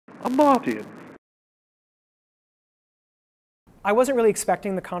I'm Martin. I wasn't really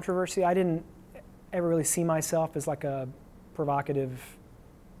expecting the controversy. I didn't ever really see myself as like a provocative,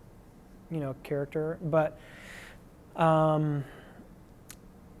 character. But, I mean,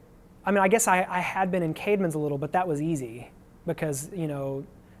 I guess I had been in Caedmon's a little, but that was easy because,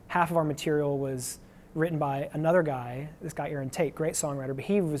 half of our material was written by another guy, this guy Aaron Tate, great songwriter, but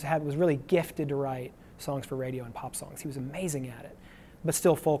he was really gifted to write songs for radio and pop songs. He was amazing at it, but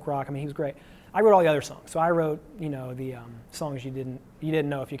still folk rock. I mean, he was great. I wrote all the other songs. So I wrote, the songs you didn't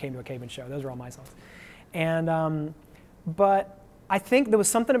know if you came to a Caedmon show. Those were all my songs. And but I think there was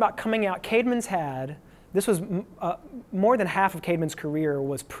something about coming out. This was more than half of Caedmon's career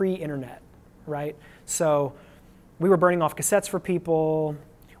was pre-internet, right? So we were burning off cassettes for people.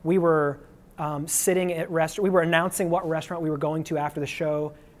 We were sitting at we were announcing what restaurant we were going to after the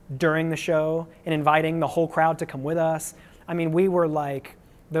show, during the show, and inviting the whole crowd to come with us. I mean, we were like,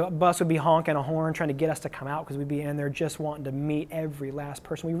 the bus would be honking a horn trying to get us to come out because we'd be in there just wanting to meet every last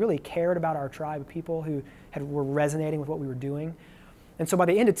person. We really cared about our tribe of people who were resonating with what we were doing. And so by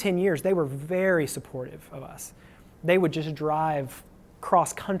the end of 10 years, they were very supportive of us. They would just drive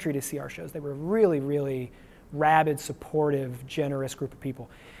cross country to see our shows. They were really, really rabid, supportive, generous group of people.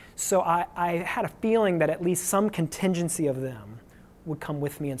 So I had a feeling that at least some contingency of them would come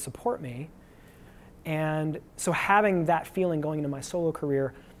with me and support me. And so having that feeling going into my solo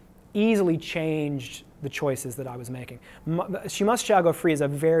career easily changed the choices that I was making. She Must Shall Go Free is a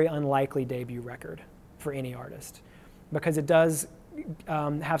very unlikely debut record for any artist because it does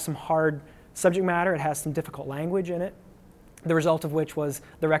have some hard subject matter. It has some difficult language in it, the result of which was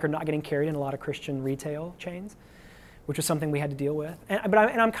the record not getting carried in a lot of Christian retail chains, which was something we had to deal with. And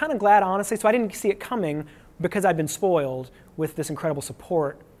I'm kind of glad, honestly, so I didn't see it coming because I'd been spoiled with this incredible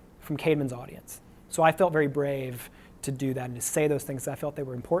support from Caedmon's audience. So I felt very brave to do that and to say those things. I felt they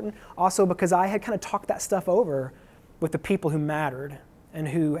were important. Also because I had kind of talked that stuff over with the people who mattered and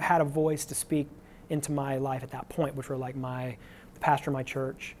who had a voice to speak into my life at that point, which were like the pastor of my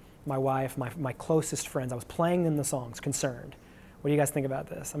church, my wife, my closest friends. I was playing them the songs, Concerned. What do you guys think about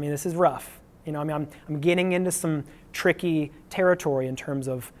this? I mean, this is rough. I'm getting into some tricky territory in terms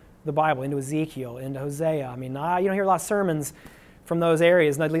of the Bible, into Ezekiel, into Hosea. I mean, you don't hear a lot of sermons from those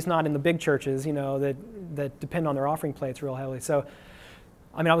areas, at least not in the big churches, that depend on their offering plates real heavily. So,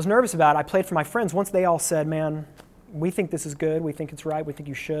 I mean, I was nervous about it. I played for my friends. Once they all said, man, we think this is good, we think it's right, we think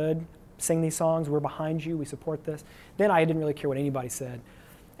you should sing these songs, we're behind you, we support this, then I didn't really care what anybody said.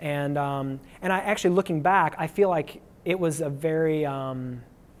 And I actually, looking back, I feel like it was a very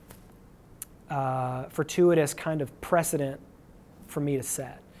fortuitous kind of precedent for me to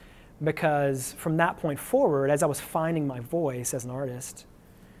set. Because from that point forward, as I was finding my voice as an artist,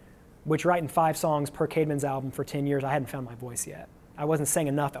 which writing 5 songs per Caedmon's album for 10 years, I hadn't found my voice yet. I wasn't saying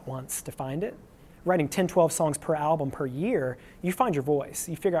enough at once to find it. Writing 10, 12 songs per album per year, you find your voice.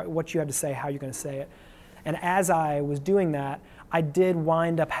 You figure out what you have to say, how you're going to say it. And as I was doing that, I did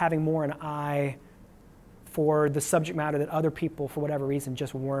wind up having more an eye for the subject matter that other people, for whatever reason,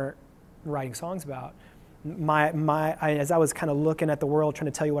 just weren't writing songs about. As I was kind of looking at the world,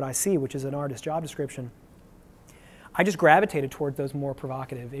 trying to tell you what I see, which is an artist's job description, I just gravitated toward those more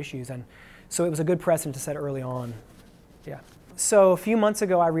provocative issues. And so it was a good precedent to set early on. Yeah. So a few months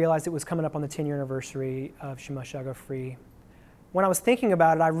ago, I realized it was coming up on the 10-year anniversary of She Must Shall Go Free. When I was thinking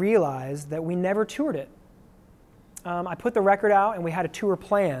about it, I realized that we never toured it. I put the record out, and we had a tour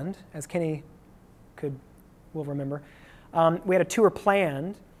planned, as Kenny will remember. We had a tour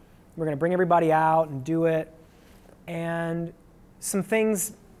planned. We're going to bring everybody out and do it. And some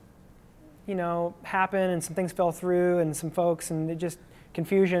things, happened, and some things fell through, and some folks, and it just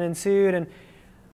confusion ensued. And